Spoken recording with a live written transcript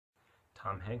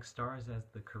Tom Hanks stars as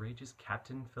the courageous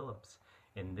Captain Phillips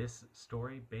in this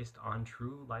story based on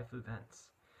true life events.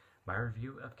 My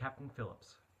review of Captain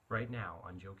Phillips, right now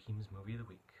on Joachim's Movie of the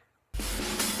Week.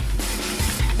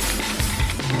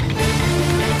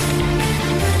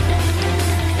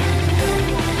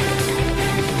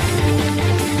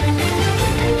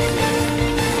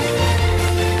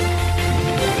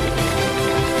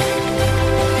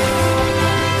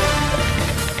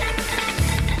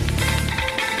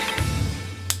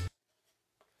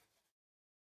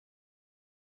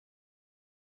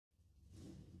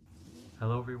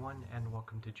 Hello everyone, and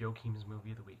welcome to Joachim's Movie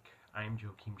of the Week. I am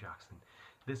Joachim Jackson.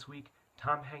 This week,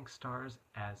 Tom Hanks stars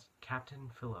as Captain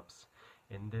Phillips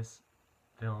in this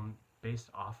film based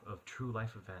off of true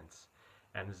life events,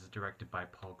 and this is directed by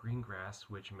Paul Greengrass,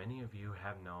 which many of you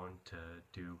have known to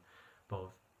do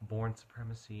both Bourne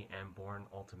Supremacy and Bourne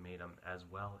Ultimatum, as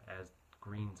well as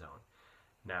Green Zone.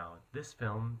 Now, this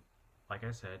film, like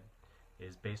I said,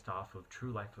 is based off of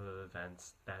true life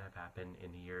events that have happened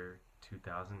in the year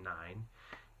 2009.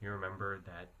 You remember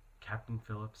that Captain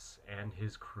Phillips and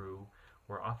his crew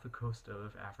were off the coast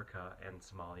of Africa and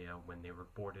Somalia when they were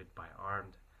boarded by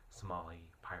armed Somali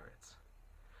pirates.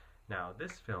 Now,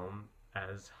 this film,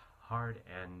 as hard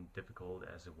and difficult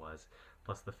as it was,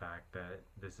 plus the fact that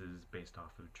this is based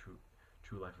off of true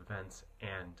life events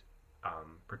and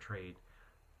portrayed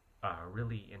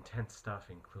really intense stuff,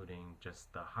 including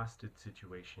just the hostage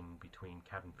situation between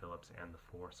Captain Phillips and the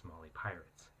 4 Somali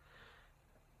pirates.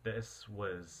 This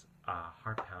was a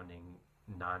heart-pounding,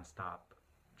 non-stop,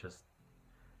 just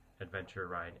adventure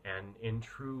ride, and in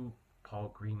true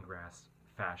Paul Greengrass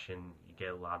fashion, you get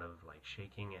a lot of like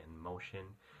shaking and motion,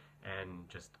 and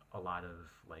just a lot of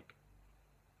like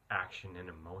action and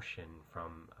emotion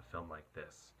from a film like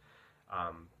this.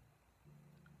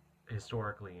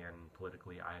 Historically and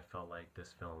politically, I felt like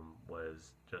this film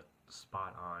was just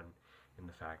spot on in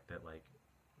the fact that like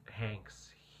Hanks,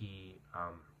 he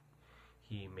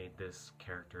made this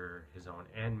character his own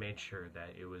and made sure that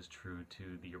it was true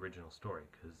to the original story,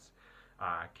 because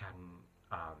Captain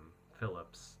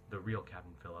Phillips, the real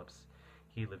Captain Phillips,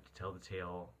 he lived to tell the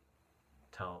tale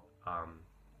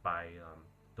by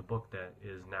the book that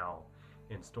is now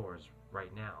in stores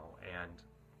right now, and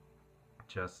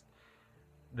just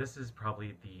this is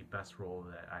probably the best role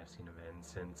that I've seen him in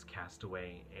since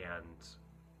Castaway and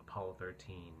Apollo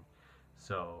 13.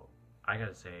 So I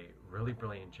gotta say, really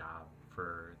brilliant job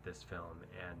for this film,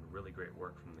 and really great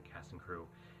work from the cast and crew,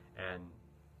 and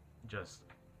just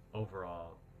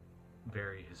overall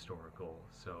very historical.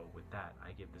 So with that,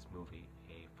 I give this movie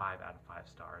a 5 out of 5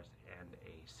 stars and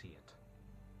a see it.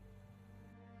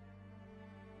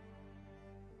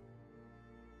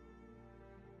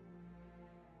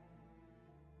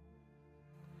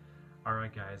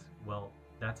 Alright guys, well,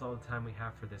 that's all the time we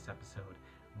have for this episode,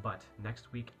 but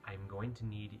next week I'm going to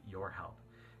need your help.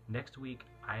 Next week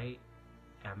I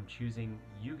am choosing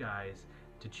you guys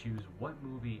to choose what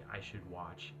movie I should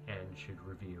watch and should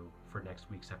review for next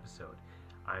week's episode.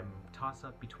 I'm tossed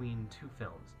up between 2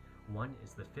 films. One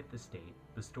is The Fifth Estate,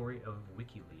 the story of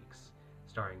WikiLeaks,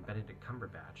 starring Benedict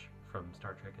Cumberbatch from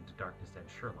Star Trek Into Darkness and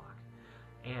Sherlock,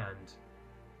 and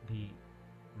the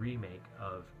remake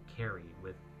of Carrie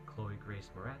with Chloe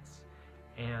Grace Moretz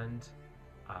and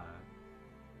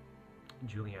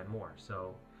Julianne Moore.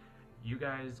 So you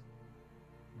guys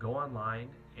go online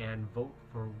and vote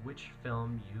for which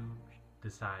film you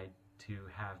decide to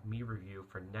have me review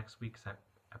for next week's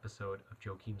episode of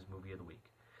Joachim's Movie of the Week.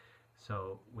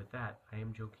 So with that, I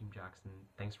am Joachim Jackson.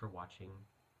 Thanks for watching.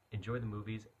 Enjoy the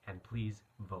movies, and please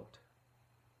vote.